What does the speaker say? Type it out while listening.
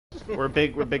We're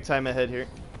big time ahead here.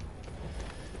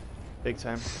 Big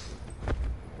time.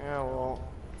 Yeah, well.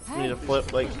 We need to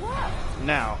flip like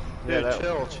now. Dude, Yeah,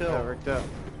 chill. That worked out.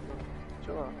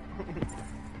 Chill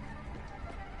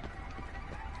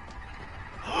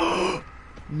out.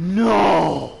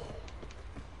 No!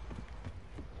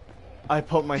 I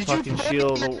put my fucking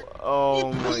shield.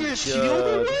 Oh my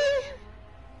god.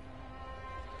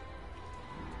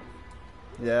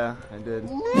 Yeah, I did.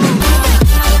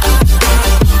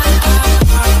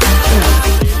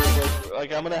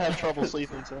 Like, I'm gonna have trouble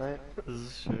sleeping tonight. This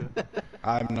is true.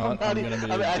 I'm not. I'm gonna be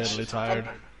deadly tired.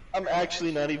 I'm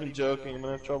actually not even joking. I'm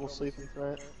gonna have trouble sleeping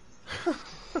tonight.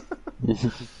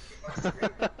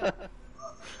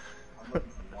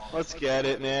 Let's get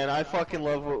it, man. I fucking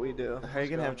love what we do. How are you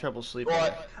gonna have trouble sleeping?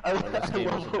 Well, I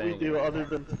love what we do other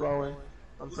than throwing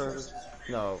on purpose.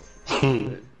 No.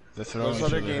 Those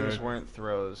other games weren't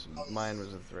throws. Mine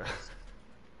was a throw.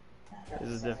 This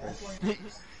is different.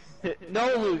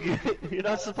 No, Luke, you're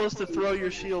not supposed to throw your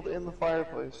shield in the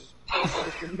fireplace.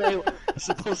 You're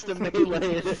supposed to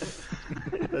melee it.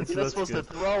 You're not supposed to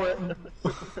throw it.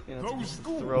 You're not supposed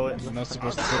to throw it. You're not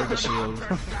supposed to throw the shield.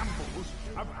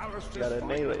 You gotta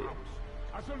melee.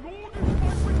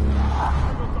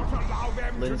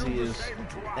 Lindsay is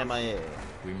MIA.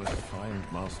 We must find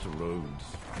Master Rhodes.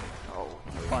 Oh,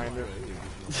 find her.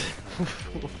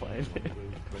 We'll find her.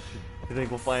 You think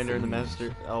we'll find her in the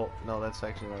master? Oh, no, that's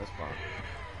actually not a spawn.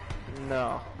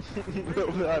 No.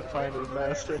 We'll not find her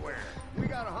master.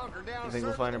 You think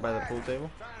we'll find her by the pool table?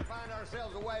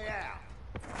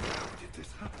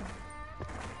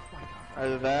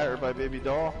 Either that or by baby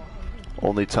doll.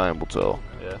 Only time will tell.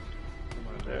 Yeah.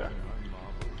 Yeah.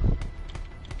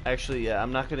 Actually, yeah,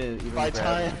 I'm not gonna even by grab...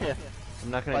 time,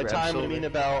 I'm not gonna by grab time silver. I mean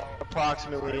about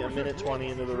approximately a minute 20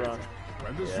 into the run.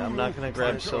 Yeah, I'm not gonna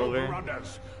grab silver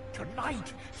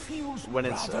when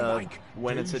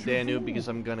it's a Danu because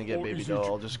I'm gonna get baby doll.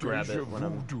 I'll just grab it when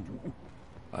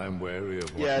I'm wary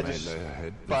of what may just lay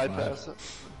ahead. bypass it.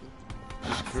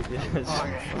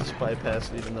 Just bypass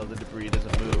it even though the debris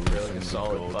doesn't move for like a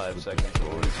solid 5 seconds.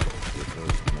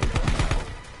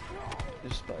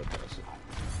 Just bypass it.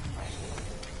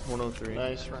 103.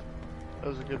 Nice run. That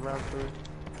was a good round 3.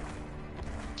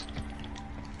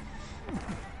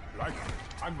 Like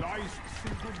a nice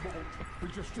single malt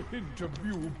with just a hint of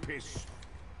mule piss.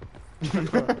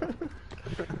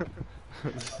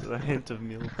 A hint of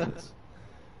mule piss.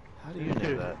 How do you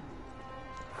know that?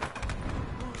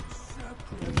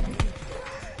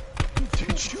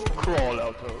 Did you crawl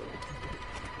out of it?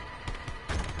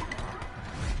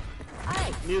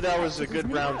 I knew that was a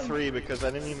good round 3 because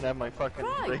I didn't even have my fucking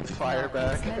great fire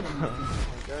back. Oh my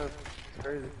god,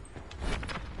 crazy.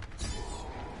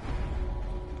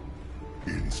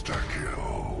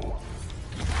 Insta-kill.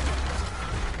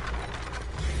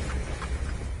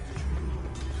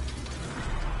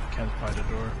 Can't find a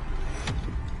door.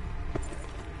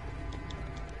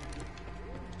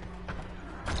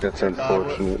 That's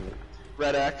unfortunate.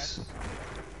 Red X.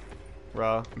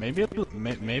 Raw. Maybe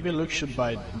Luke should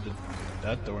buy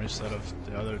that door instead of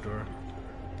the other door.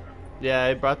 Yeah,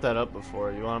 I brought that up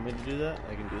before. You want me to do that?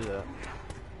 I can do that.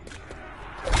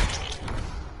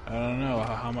 I don't know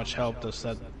how much help does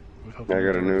that. I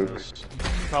got a nuke.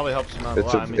 Probably helps him out a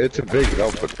lot. It's a big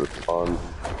help with the spawn.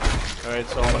 Alright,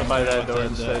 so I'm gonna buy that door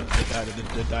instead.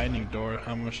 The dining door,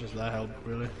 how much does that help,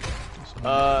 really?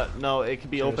 No, it can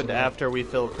be opened after we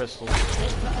fill crystals.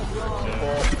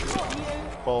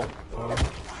 Full.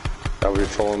 I'll be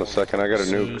full in a second. I got a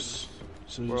nuke.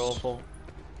 We're all full.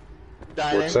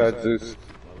 What side, Zeus?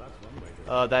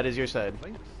 That is your side.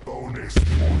 Bonus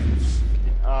points.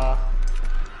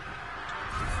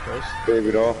 First.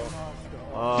 Baby doll.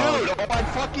 Dude, I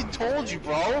fucking told you,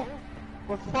 bro.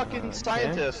 We're fucking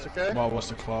scientists, okay? What was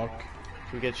the clock?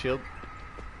 Can we get shield?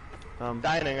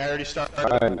 Dining, I already started.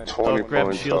 I'm 20 grab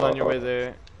points shield off. on your way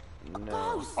there.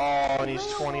 No. Oh, and he's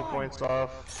 20 points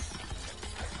off.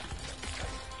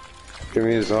 Give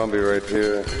me a zombie right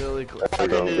here. Really cool.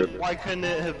 Why couldn't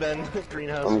it have been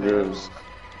greenhouse? I'm good.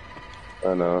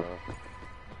 I know.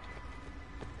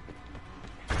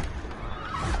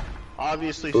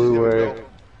 Obviously, she's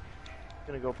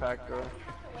gonna go pack girl.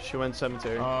 She went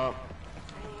cemetery.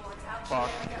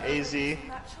 Fuck. AZ. It's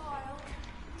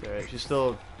alright, she's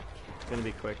still gonna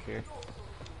be quick here.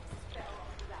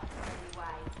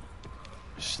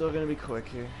 She's still gonna be quick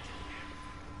here.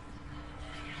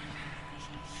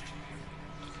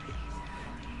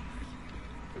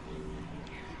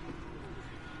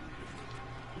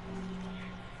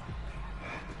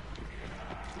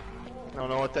 I don't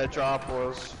know what that drop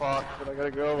was. Fuck, but I gotta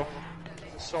go.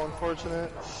 It's so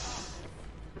unfortunate.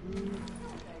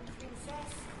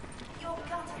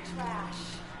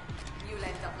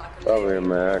 Probably a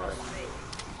max.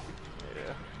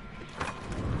 Yeah.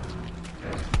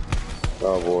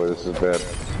 Oh boy, this is bad.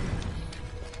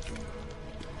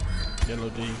 Yellow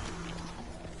D.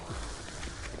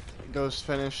 Ghost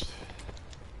finished.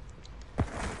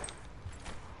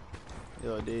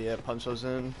 Yellow D, yeah, punch those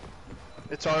in.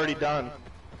 It's already done.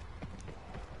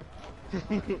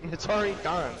 It's already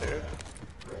done, dude.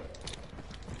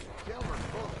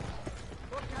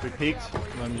 We peeked.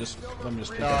 Let me just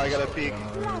peek. No, I gotta peek.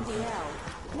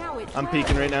 I'm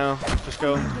peeking right now. Just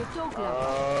go. Okay.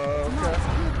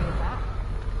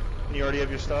 And you already have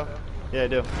your stuff? Yeah, I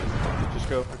do. Just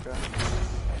go. Okay.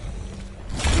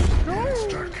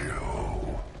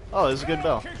 Oh, this is a good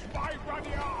bell. Kiss my bloody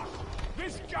ass!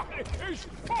 This guy is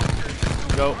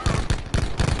fucking... Go.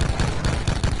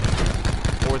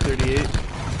 438.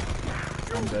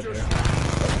 I'm dead here.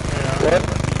 What?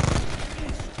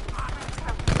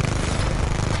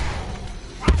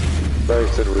 They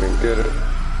said we didn't get it.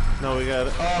 No, we got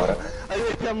it.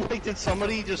 I'm like, did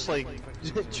somebody just like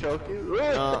choke you?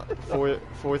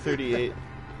 438.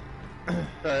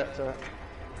 Alright.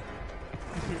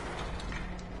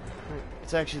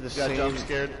 It's actually the Got same. jump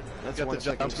scared. That's Got 1 the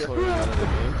second jump scared. slower out of the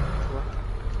game.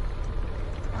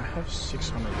 I have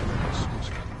 600 minutes.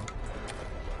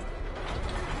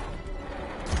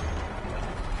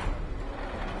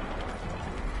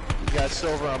 You got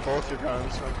silver on both your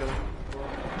guns. Okay.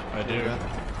 I do.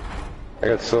 I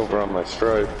got silver on my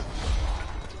stripe.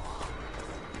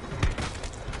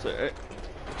 So,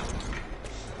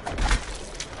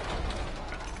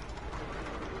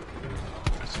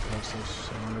 I suppose there's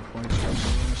 700 points from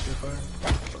the Mystery Fire.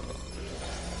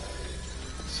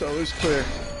 so it's clear.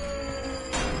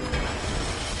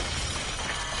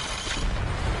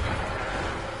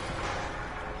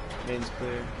 Main's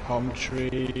clear. Palm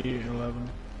tree 11.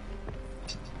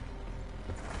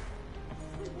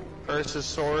 First is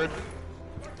sword.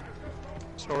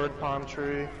 Sword, palm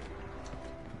tree.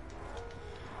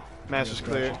 Master's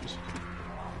clear.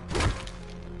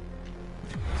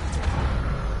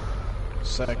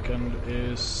 Second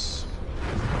is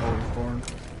Holycorn.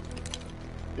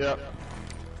 Yep.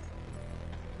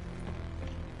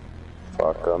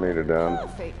 Fuck, I need it down.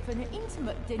 Perfect for an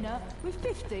intimate dinner with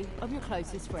 50 of your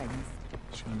closest friends.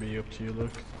 It's gonna be up to you,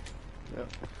 Luke. Yep.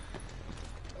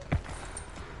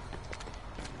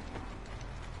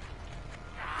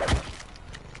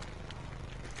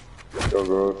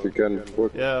 Go if you can.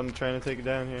 Quick. Yeah, I'm trying to take it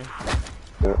down here.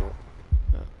 Yeah.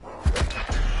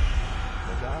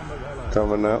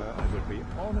 Coming up. I would be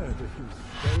honored if you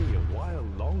stay a while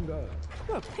longer.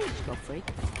 You're a peach, Godfrey.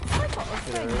 I've got a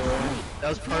friend. That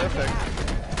was perfect.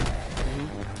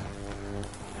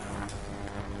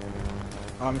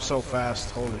 I'm so fast,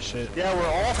 holy shit. Yeah, we're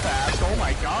all fast. Oh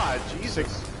my god, Jesus.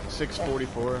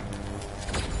 644.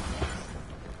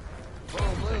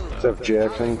 Except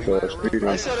Jackson, speeding.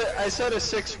 I said a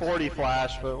 640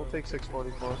 flash, but we'll take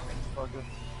 644. Fuck it.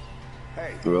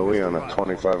 Hey, Will we on a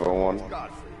 2501?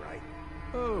 Godfrey, right?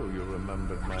 Oh, you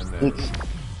remembered my name.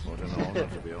 What an honor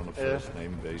to be on a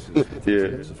first-name basis with the Yeah.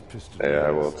 Prince of Piston. Yeah,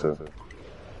 I will too.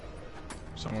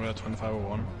 Somewhere at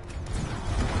 2501.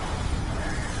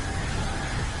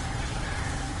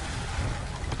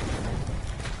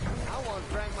 I want to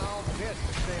drink my own piss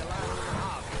to stay alive in the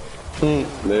hospital.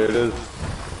 There it is.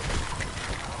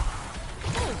 I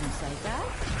wouldn't say that.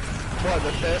 What,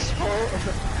 the fist pull?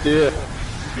 Yeah.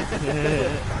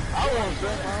 I won't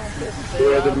drink my own piss.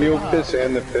 Yeah, the mule piss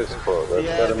and the piss quote. That's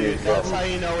Yeah, gotta be dude, that's something. how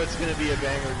you know it's gonna be a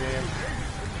banger game.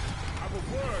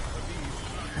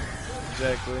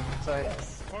 Exactly.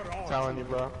 That's I'm telling you,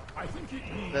 bro.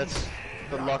 That's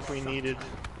the luck we needed.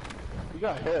 You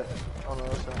got hit on the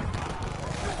other side.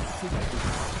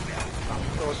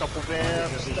 Throw a couple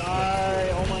vamps, die,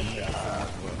 oh my god.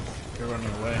 You're running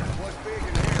away.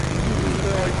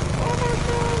 They're like, oh my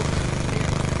god.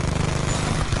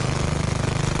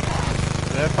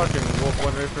 That fucking wolf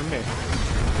went right from me.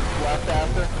 Left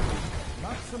after.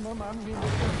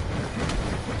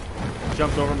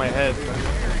 Jumped over my head.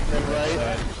 Then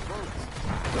right.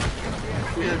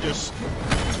 We're just...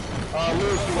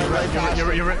 Luke, you went right past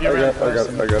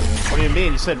him. I got. What do you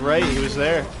mean? You said right, he was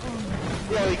there.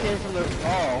 Yeah, he came from the...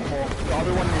 Oh, well, the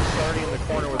other one was starting in the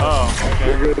corner with Oh, us.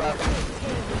 okay.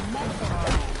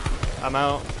 I'm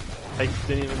out. I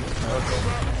didn't even...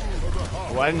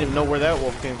 Okay. Well, I didn't even know where that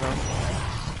wolf came from. I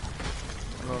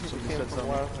don't know if somebody said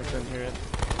something. I couldn't hear it.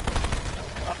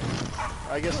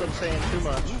 I guess I'm saying too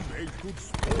much.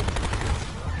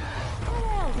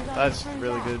 That's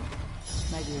really good.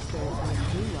 Maybe it's better to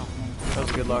do love me. That was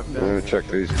a good I'm lockdown. gonna check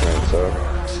these plants out.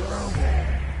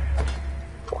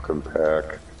 Fucking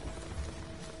pack.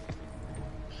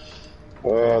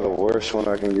 Oh, the worst one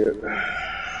I can get.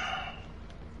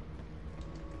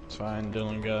 It's fine,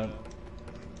 Dylan got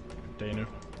Danu.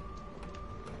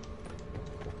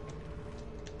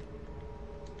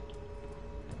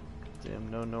 Damn,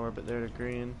 no nowhere but there to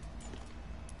green.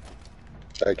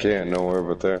 I can't nowhere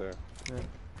but there. Yeah.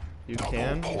 You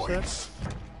can, you said?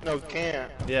 No,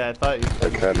 can't. Yeah, I thought you I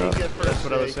cannot. Get first, That's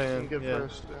what I was you saying, can get yeah.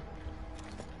 first,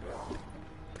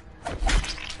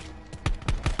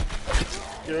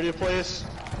 You ready to place?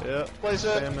 Yeah. Place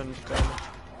it. Salmon.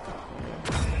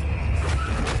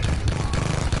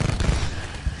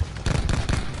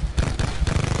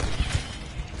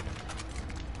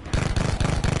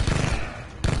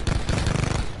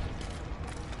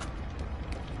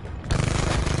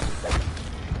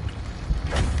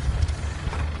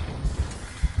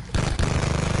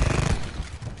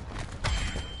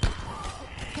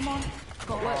 Come on,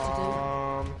 got work to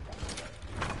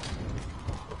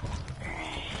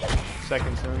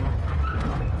Second soon. No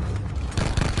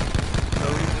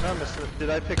reason I missed it. Did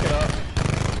I pick it up?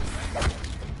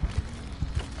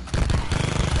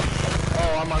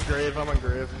 Oh, I'm on grave.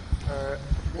 Alright.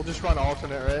 We'll just run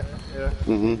alternate, right? Yeah.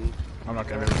 Mm-hmm. I'm not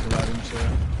gonna be able to provide him, so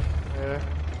Yeah.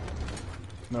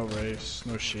 no race,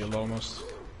 no shield almost.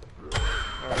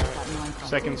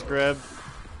 Seconds grab.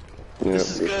 Yeah,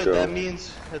 This is let's good. go. That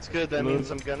means that's good. That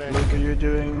means I'm gonna. Luke, are you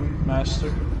doing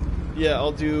master? Yeah,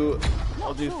 I'll do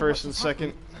first and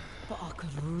second but I could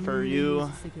really for you. use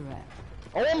a cigarette.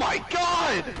 Oh my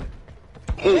god!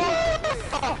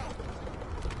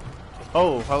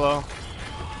 Oh, hello.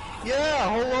 Yeah,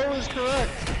 hello is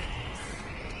correct.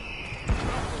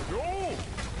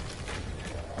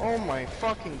 Oh my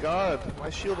fucking god! My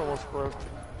shield almost broke.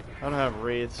 I don't have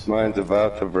wraiths. Mine's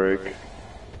about to break.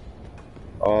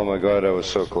 Oh my god, that was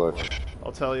so clutch.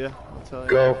 I'll tell you.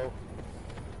 Go.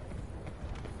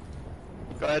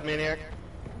 Go ahead, Maniac.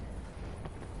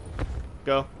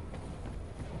 Go.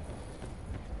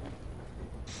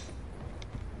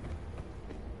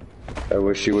 I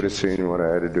wish you would have seen what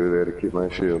I had to do there to keep my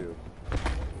shield. I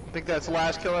think that's the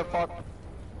last kill I fuck.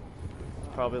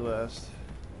 Probably last.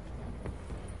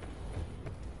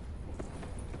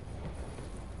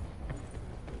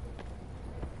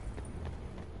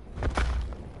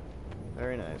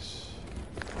 Very nice.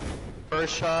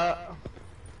 First shot.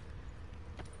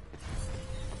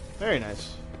 Very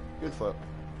nice. Good flip.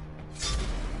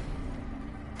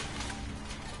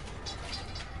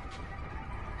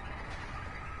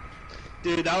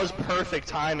 Dude, that was perfect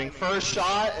timing. First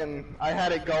shot, and I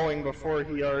had it going before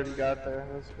he already got there.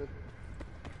 That's good.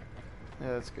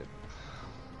 Yeah, that's good.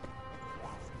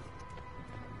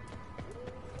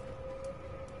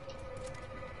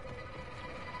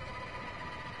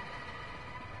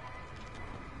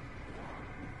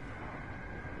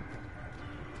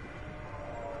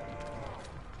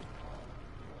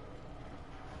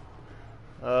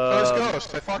 First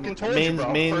ghost. I fucking told you,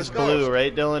 bro. Main's First blue, ghost.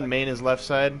 right, Dylan? Main is left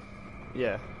side.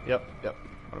 Yeah. Yep. What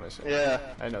am I saying? Yeah,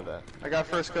 I know that. I got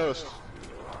first ghost.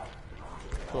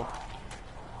 Cool.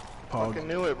 Fucking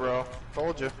knew it, bro.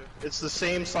 Told you. It's the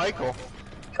same cycle.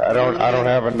 I don't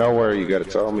have a nowhere, you gotta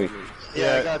tell me.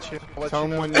 Yeah, I got you. I'll let Tell you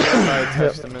him know. when you get my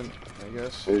testament, I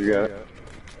guess. Here you got it.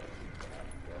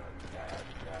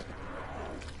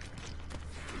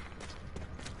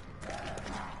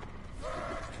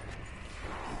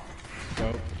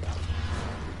 Go.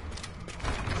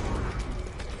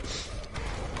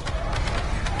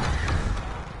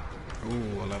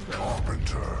 Ooh, I love that.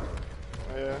 Carpenter.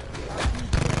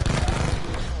 Yeah.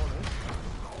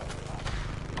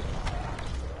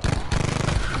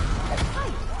 Hey,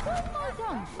 why my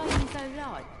run failing so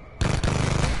light?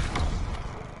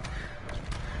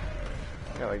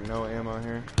 Got like no ammo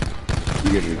here.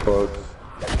 You getting close.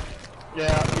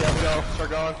 Yeah, go. Start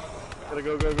going. Gotta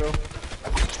go.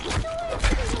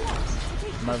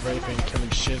 My Wraith ain't killing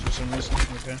shit for some reason.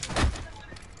 Okay.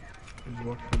 He's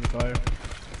walking through the fire.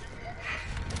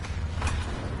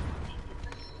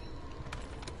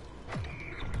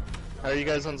 How are you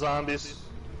guys on zombies?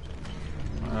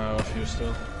 A few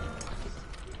still.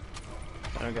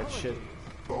 I don't got shit.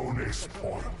 Bonus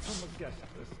points.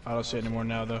 I don't see it anymore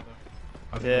now though.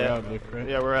 I think Yeah. we're out, Luke, right?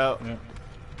 Yeah, we're out. Yeah.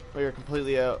 We are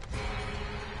completely out.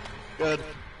 Good.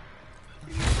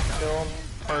 Kill him.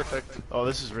 Perfect. Oh,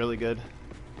 this is really good.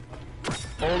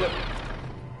 Hold it.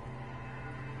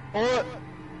 Hold it.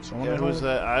 Someone Yeah, hold who's it?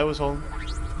 that? I was home.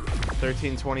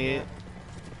 1328.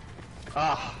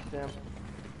 Ah, damn.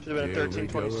 Should have been Here at we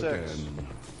go 1326. again.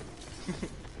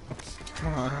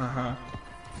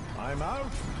 I'm out.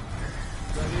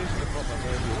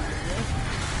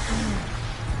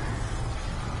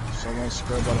 Someone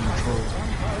spread out of control.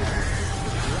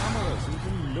 Glamorous and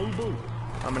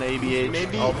I'm gonna ABH.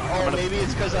 Maybe, maybe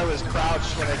it's because I was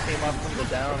crouched when I came up from the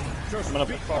down. I'm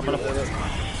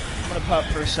gonna pop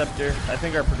first scepter. I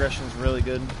think our progression's really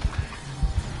good.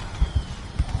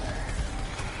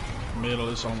 Middle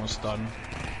is almost done.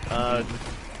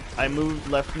 I moved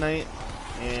left knight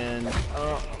and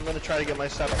I'm gonna try to get my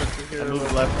scepter through here. I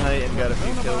moved left knight and got a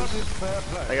few kills.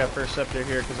 I got first scepter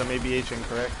here because I'm ABHing,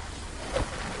 correct?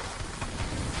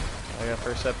 I got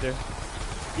first scepter.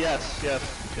 Yes, yes.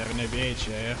 If you have an ABH,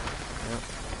 yeah. Yep.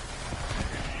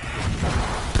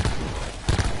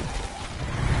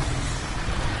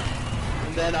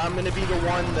 And then I'm gonna be the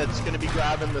one that's gonna be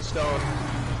grabbing the stone.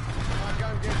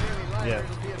 Yeah.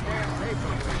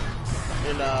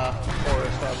 In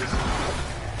forest, obviously.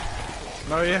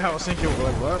 No, yeah, I was thinking,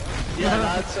 like, what? Yeah,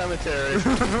 not cemetery.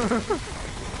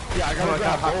 Yeah, I gotta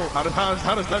grab both.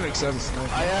 How does that make sense?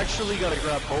 I actually gotta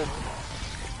grab both.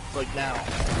 Like now.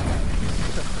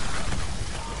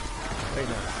 Right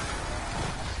now.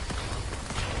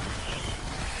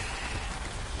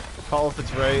 Call if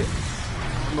it's right.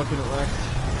 I'm looking at left.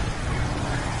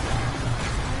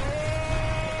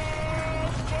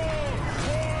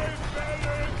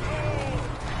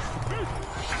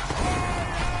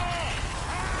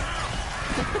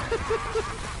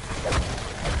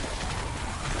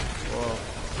 Whoa.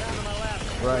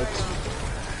 Right.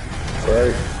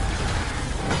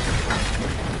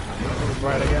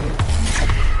 Right again.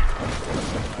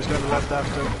 He's gonna be left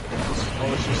after.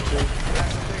 Oh, it's just 2.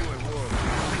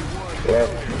 Yeah.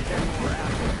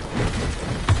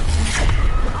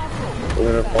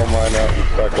 We're gonna pull mine out and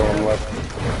start going left.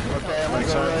 Okay, I'm gonna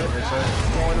go right.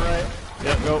 Going right.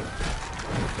 Yep, go.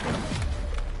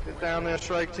 Get down there,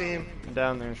 strike team.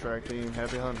 Down there, Shrek team.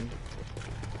 Happy hunting.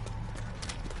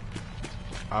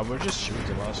 We'll just shoot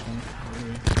the last one.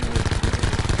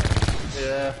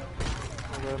 Yeah.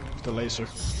 The laser.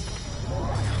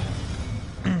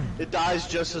 It dies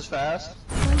just as fast.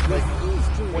 Like,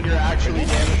 when you're actually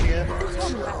damaging it.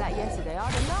 Told me about that yesterday.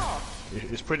 I'd have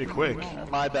laughed. It's pretty quick.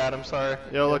 My bad, I'm sorry.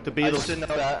 Yo, look, the I Beatles. just didn't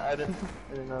know that. I didn't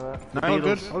know that. No, all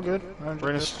good. Beatles. All good.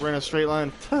 We're in a straight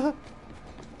line.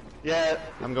 Yeah.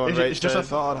 I'm going It's, right. it's just a side.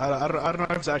 thought. I don't know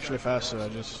if it's actually faster. I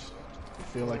just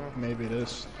feel like maybe it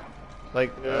is.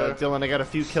 Like, Dylan, I got a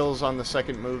few kills on the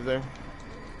second move there.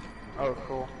 Oh,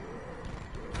 cool.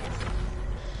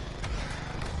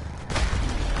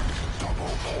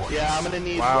 Yeah, I'm gonna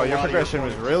need. Wow, a your lot of progression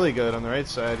was points. really good on the right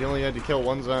side. You only had to kill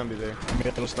one zombie there.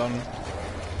 Middle's done.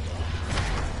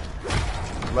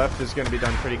 Left is going to be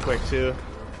done pretty quick too.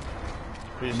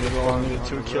 Middle only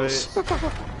 2 kills.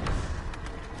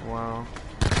 Wow.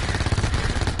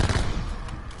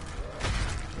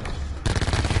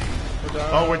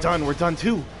 Oh, we're done. We're done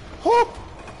too. Whoop!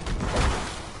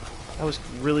 That was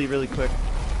really, really quick.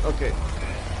 Okay.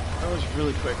 That was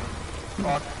really quick.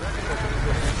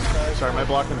 Sorry, my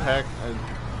block and pack.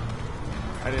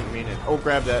 I didn't mean it. Oh,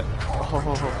 grab that.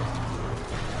 Oh.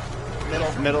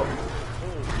 Middle.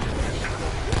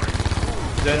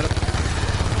 Dead.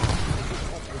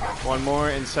 One more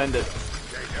and send it.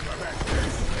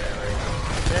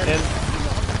 And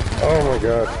Oh my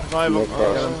god. 5 No of them.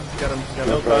 cost. Got him. No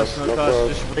No cost. cost, No no cost. cost.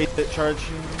 Just wraith it. Charge.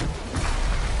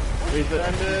 Wraith it.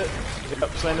 Send it.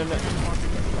 Yep, sending it.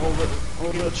 Hold it.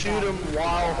 You'll shoot him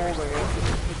while holding it.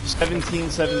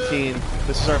 17-17.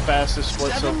 This is our fastest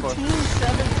split so far.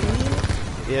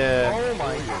 17? Yeah. Oh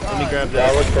my god. Let me grab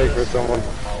That that. would take for someone.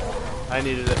 I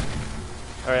needed it.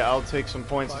 Alright, I'll take some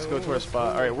points. Let's go to our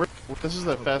spot. Alright, this is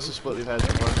the fastest split we've had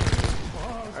so far.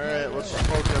 Alright, let's just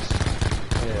focus.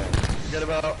 Yeah. Forget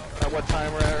about what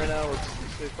time we're at right now. Let's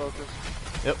stay focused.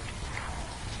 Yep.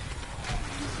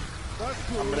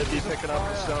 I'm gonna be picking up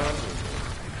the stone.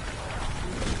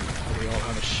 We all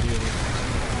have a shield.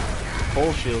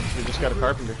 Full shield. We just got a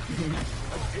carpenter.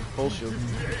 Full shield.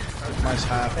 Nice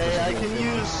half. Hey, I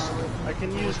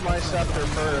can use my scepter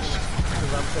first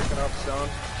because I'm picking up stone.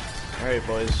 Alright,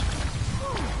 boys.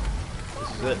 This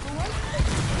is it.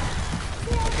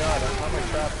 Oh god, I'm on my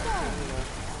trap.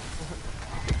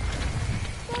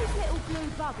 Those little blue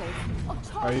buggers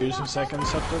are Are you tidying using up second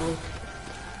scepter, Luke?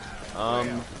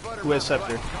 Who has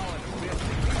scepter?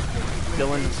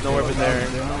 Dylan, it's nowhere but there.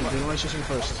 Dylan's using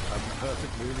first.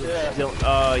 Yeah.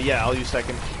 Dylan, yeah, I'll use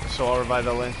second. So I'll revive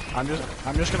LA. I'm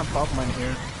just gonna pop mine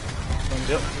here.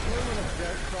 Yep.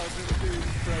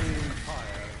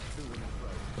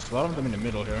 There's a lot of them in the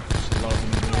middle here. There's a lot of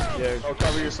them in the middle. Yeah. Oh,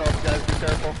 cover yourself, guys. Be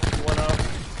careful. You went up.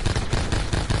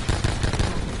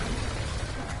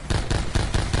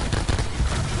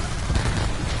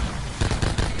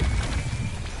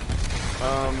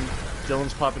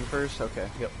 Dylan's popping first. Okay.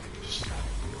 Yep.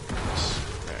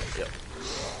 Alright. Yep.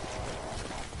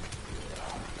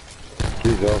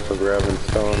 He's also grabbing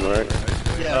stone, right?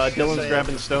 Yeah, Dylan's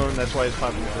grabbing stone, that's why he's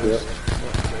popping first.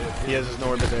 Yep. He has his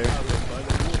Norbit there.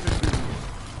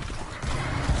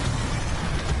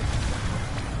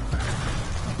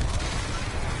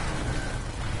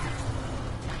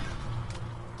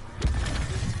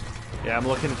 Yeah, I'm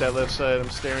looking at that left side, I'm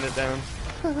staring it down.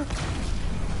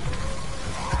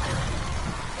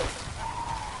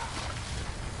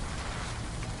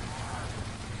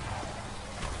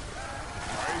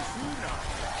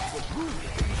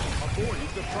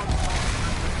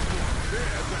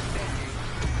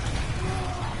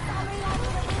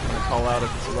 Call out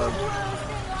if it's allowed.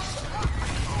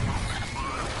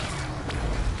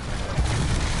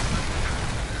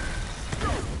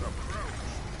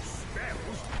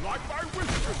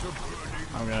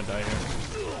 I'm gonna die here.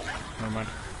 Never mind.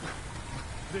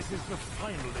 This is the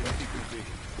final difficulty.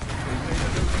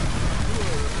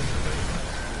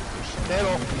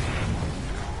 Middle.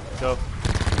 Go.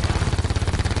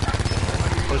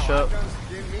 Push up.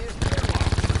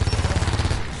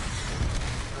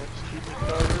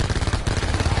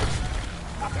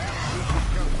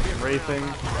 Wraithing.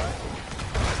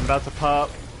 I'm about to pop.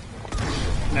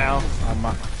 Now.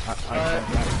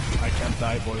 I can't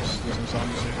die, boys. There's no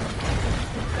zombies here.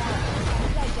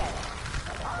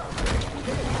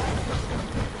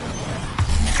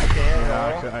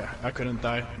 Yeah, I couldn't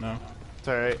die. No. It's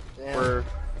alright.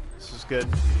 This is good.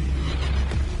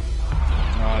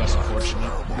 Oh, that's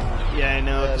unfortunate. Yeah, I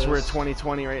know, because we're at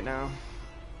 2020 right now.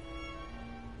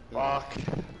 Fuck.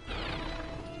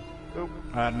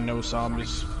 I had no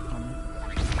zombies.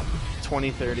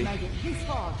 2030.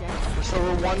 So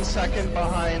we're 1 second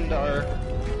behind our...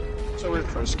 So we're...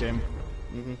 First game.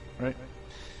 Right?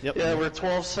 Yep. Yeah, we're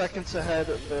 12 seconds ahead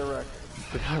of their record.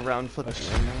 We got round flipping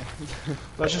right now.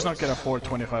 Let's just not get a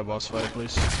 425 boss fight,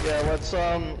 please. Yeah,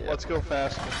 let's go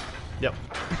faster. Yep.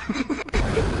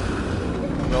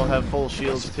 We'll have full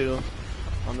shields too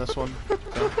on this one.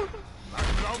 So.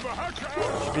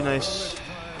 Should be nice.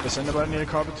 Does anybody need a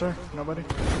carpenter? Nobody?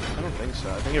 I don't think so.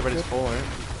 I think everybody's full, right?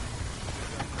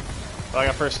 Oh, I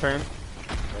got first turn.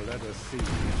 Let us see.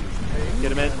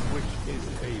 Get him in.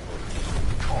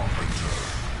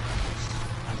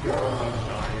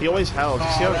 He always howls. You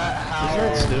see how that howl. Isn't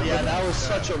that stupid? Yeah, that was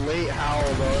such a late howl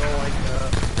though. I don't like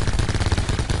that.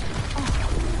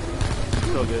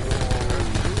 Still good.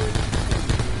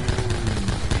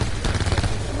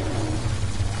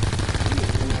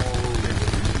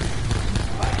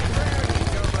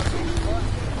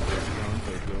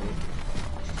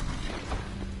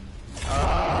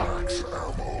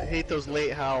 I hate those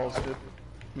late howls, dude.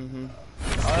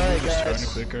 Just Alright, trying guys. to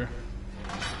quicker.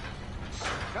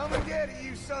 Come and get it,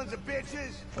 you sons of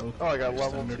bitches! Oh, Oh, I got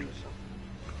level standard. 2.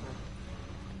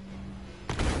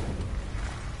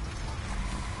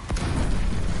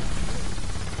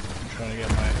 I'm trying to get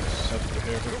my set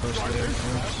here for first layer.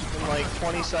 In like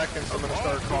 20 seconds, I'm gonna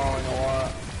start crawling a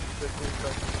lot. 15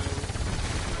 seconds.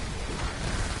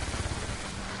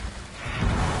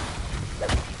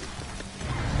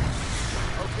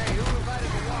 Okay, who invited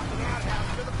the walking outhouse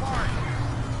to the party?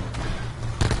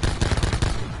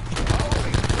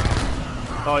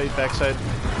 Oh, he's backside.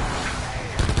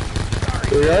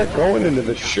 We are going into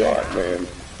the shot, man.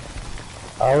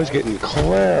 I was getting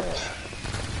clapped.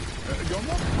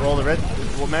 Roll the red.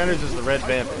 What matters is the red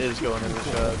vamp is going into the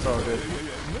shot. It's all good.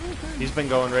 He's been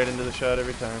going right into the shot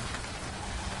every time.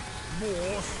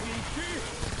 More sneaky,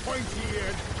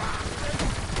 pointy-eared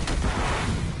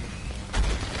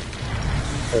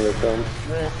Here they come.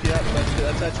 Wolf, yep,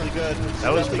 that's actually good.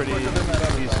 That was Definitely pretty quicker than that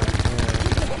other decent. time.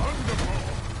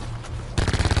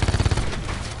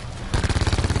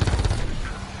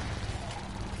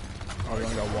 Oh, we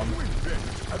only got one.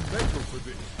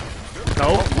 No.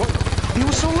 What? He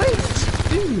was so late!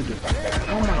 Dude!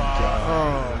 Oh my god.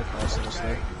 Oh,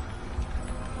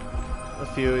 A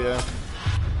few, yeah.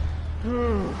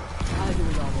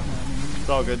 It's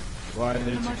all good. why did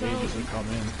it take ages to come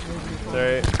in? It's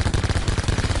alright.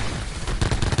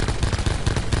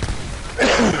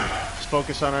 Just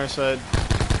focus on our side.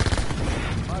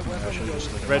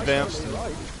 Red vamp.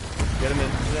 Get him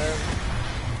in.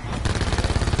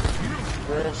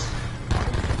 Wolves.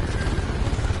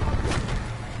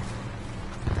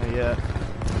 Not yet.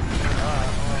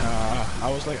 I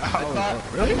was like, oh,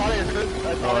 really?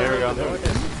 Oh, here we go.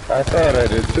 I thought I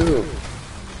did too.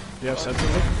 You have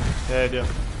sentinel? Yeah, I do.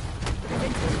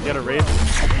 You got a raid? You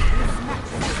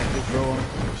throw on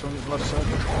the left side.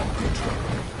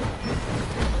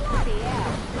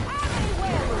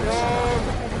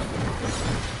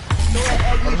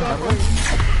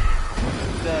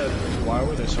 Why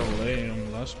were they so late on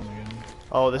the last one again?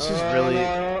 Oh, this is really.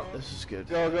 This is good.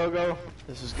 Go, go, go.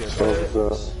 This is good. So,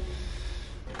 This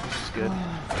is good.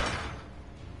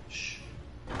 Shh.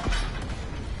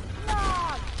 No,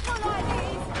 not like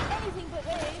this. Anything but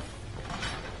this.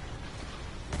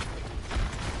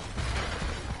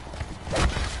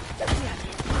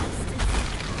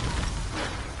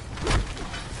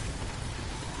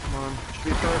 Come on. Should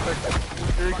be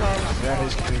perfect. Here he comes. Yeah,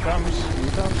 here he comes. Here he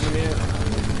comes. Give me it.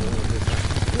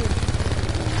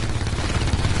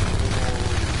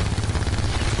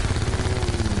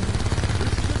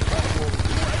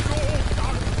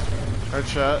 Charge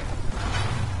shot.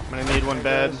 I'm gonna need one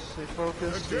bad. Stay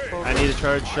focused, stay focused. I need a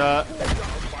charge shot.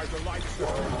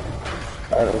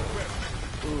 I don't.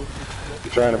 I'm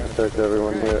trying to protect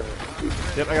everyone here.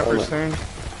 Yep, I got first turn.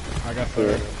 I got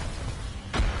third.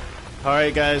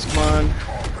 Alright guys, come on.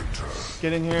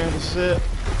 Get in here, this is it.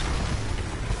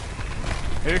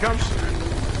 Here he comes.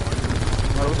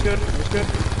 Oh, it was good, it was good.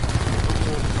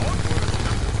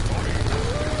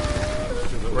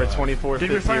 We're at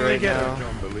 2450 finally right get it? now. I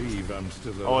can't believe I'm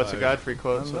still alive. Oh, it's a Godfrey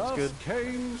quote, so that's good.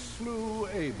 Cain slew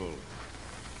Abel,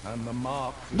 and the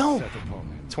mark is No! set upon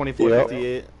him.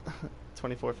 2458.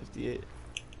 2458.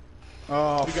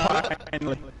 Oh, We got it?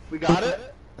 finally. We got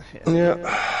it? Yeah,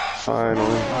 finally.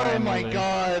 Oh my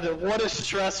god, what a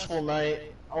stressful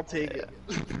night. I'll take it.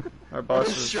 Our What boss a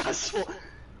was stressful.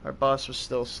 our boss was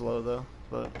still slow though,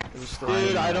 but it was still.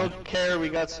 Dude, I don't care, we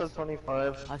got sub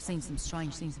 25. I've seen some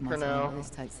strange things in my For time, now. but this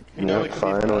takes the You know Yeah, it could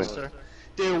finally. be faster.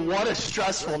 Dude, what a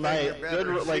stressful night.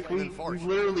 Good, like, we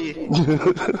literally...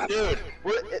 Dude,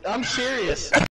 I'm serious.